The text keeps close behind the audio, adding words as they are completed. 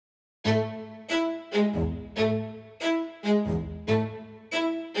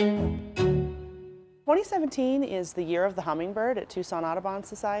2017 is the year of the hummingbird at Tucson Audubon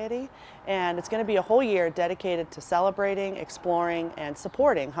Society, and it's going to be a whole year dedicated to celebrating, exploring, and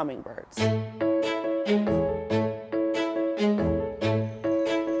supporting hummingbirds.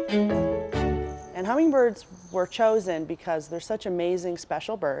 And hummingbirds were chosen because they're such amazing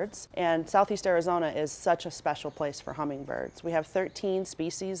special birds, and Southeast Arizona is such a special place for hummingbirds. We have 13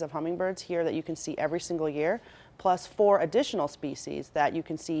 species of hummingbirds here that you can see every single year, plus 4 additional species that you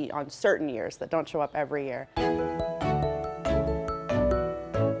can see on certain years that don't show up every year.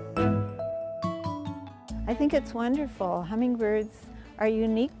 I think it's wonderful. Hummingbirds are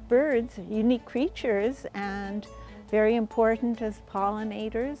unique birds, unique creatures, and very important as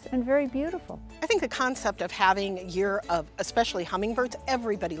pollinators and very beautiful. I think the concept of having a year of especially hummingbirds,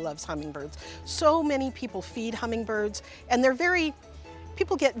 everybody loves hummingbirds. So many people feed hummingbirds, and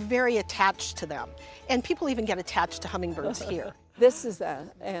people get very attached to them. And people even get attached to hummingbirds here. This is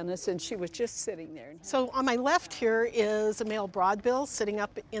Annis, and she was just sitting there. So on my left here is a male broadbill sitting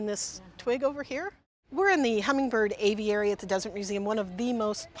up in this twig over here. We're in the hummingbird aviary at the Desert Museum, one of the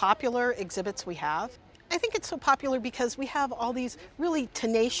most popular exhibits we have. I think it's so popular because we have all these really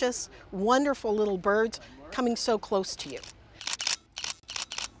tenacious, wonderful little birds coming so close to you.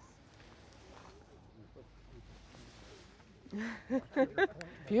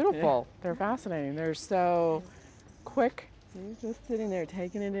 Beautiful. Yeah. They're fascinating. They're so quick. You're just sitting there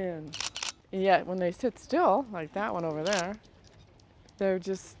taking it in. And yet when they sit still, like that one over there, they're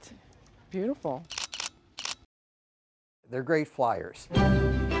just beautiful. They're great flyers.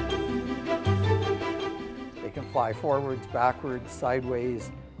 They can fly forwards, backwards,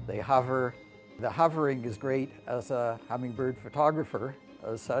 sideways. They hover. The hovering is great as a hummingbird photographer,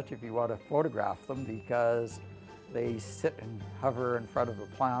 as such, if you want to photograph them, because they sit and hover in front of a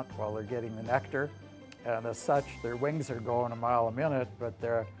plant while they're getting the nectar. And as such, their wings are going a mile a minute, but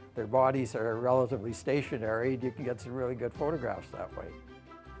their bodies are relatively stationary. You can get some really good photographs that way.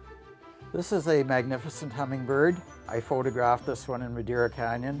 This is a magnificent hummingbird. I photographed this one in Madeira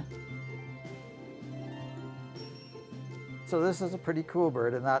Canyon. So this is a pretty cool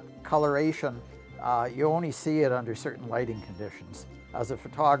bird, and that coloration, you only see it under certain lighting conditions. As a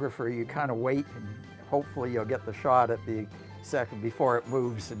photographer, you kind of wait and hopefully you'll get the shot at the second before it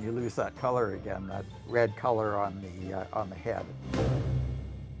moves and you lose that color again, that red color on the head.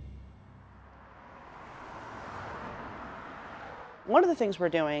 One of the things we're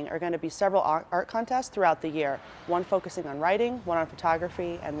doing are going to be several art contests throughout the year, one focusing on writing, one on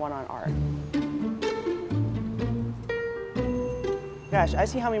photography, and one on art. Gosh, I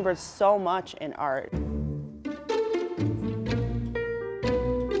see hummingbirds so much in art. And,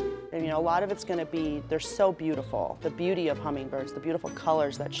 a lot of it's going to be, they're so beautiful. The beauty of hummingbirds, the beautiful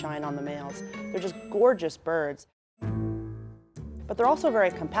colors that shine on the males. They're just gorgeous birds. But they're also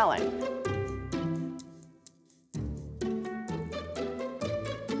very compelling.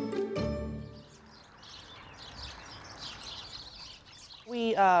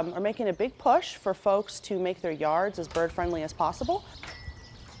 We are making a big push for folks to make their yards as bird-friendly as possible.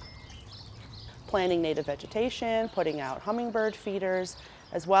 Planting native vegetation, putting out hummingbird feeders,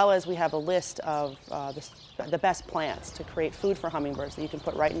 as well as we have a list of the best plants to create food for hummingbirds that you can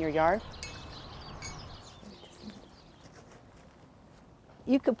put right in your yard.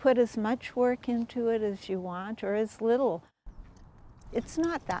 You could put as much work into it as you want, or as little. It's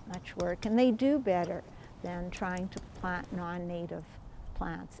not that much work, and they do better than trying to plant non-native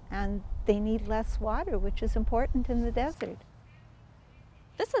plants, and they need less water, which is important in the desert.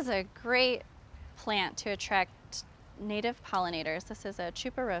 This is a great plant to attract native pollinators. This is a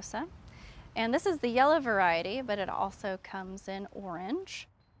tuberosa, and this is the yellow variety, but it also comes in orange.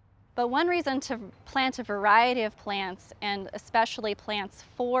 But one reason to plant a variety of plants, and especially plants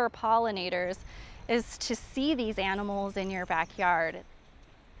for pollinators, is to see these animals in your backyard.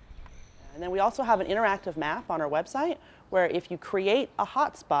 And then we also have an interactive map on our website where if you create a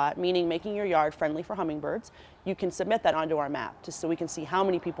hotspot, meaning making your yard friendly for hummingbirds, you can submit that onto our map just so we can see how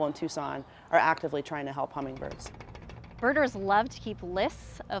many people in Tucson are actively trying to help hummingbirds. Birders love to keep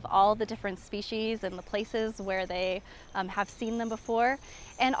lists of all the different species and the places where they have seen them before.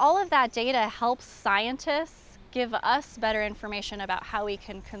 And all of that data helps scientists give us better information about how we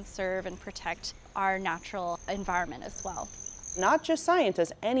can conserve and protect our natural environment as well. Not just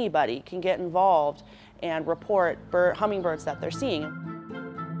scientists, anybody can get involved and report hummingbirds that they're seeing.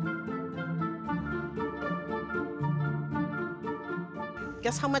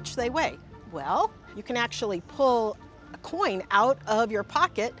 Guess how much they weigh? Well, you can actually pull a coin out of your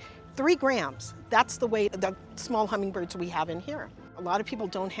pocket, 3 grams. That's the weight of the small hummingbirds we have in here. A lot of people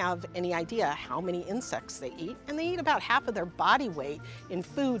don't have any idea how many insects they eat, and they eat about half of their body weight in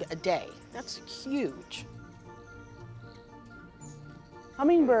food a day. That's huge.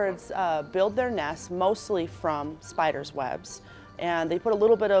 Hummingbirds build their nests mostly from spiders' webs, and they put a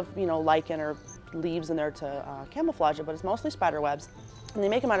little bit of, lichen or leaves in there to camouflage it, but it's mostly spider webs. And they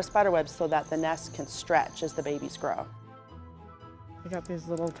make them out of spider webs so that the nest can stretch as the babies grow. You got these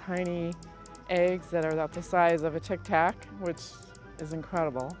little tiny eggs that are about the size of a Tic Tac, which is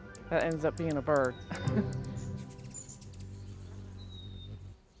incredible. That ends up being a bird.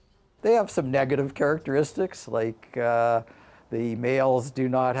 They have some negative characteristics, like the males do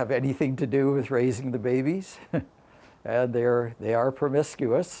not have anything to do with raising the babies, and they are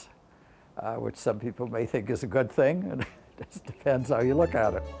promiscuous, which some people may think is a good thing, and it just depends how you look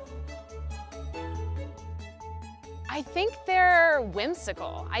at it. I think they're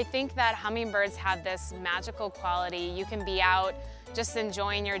whimsical. I think that hummingbirds have this magical quality. You can be out just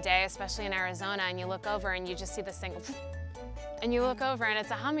enjoying your day, especially in Arizona, and you look over and you just see this thing, and you look over and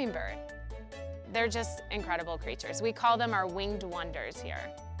it's a hummingbird. They're just incredible creatures. We call them our winged wonders here.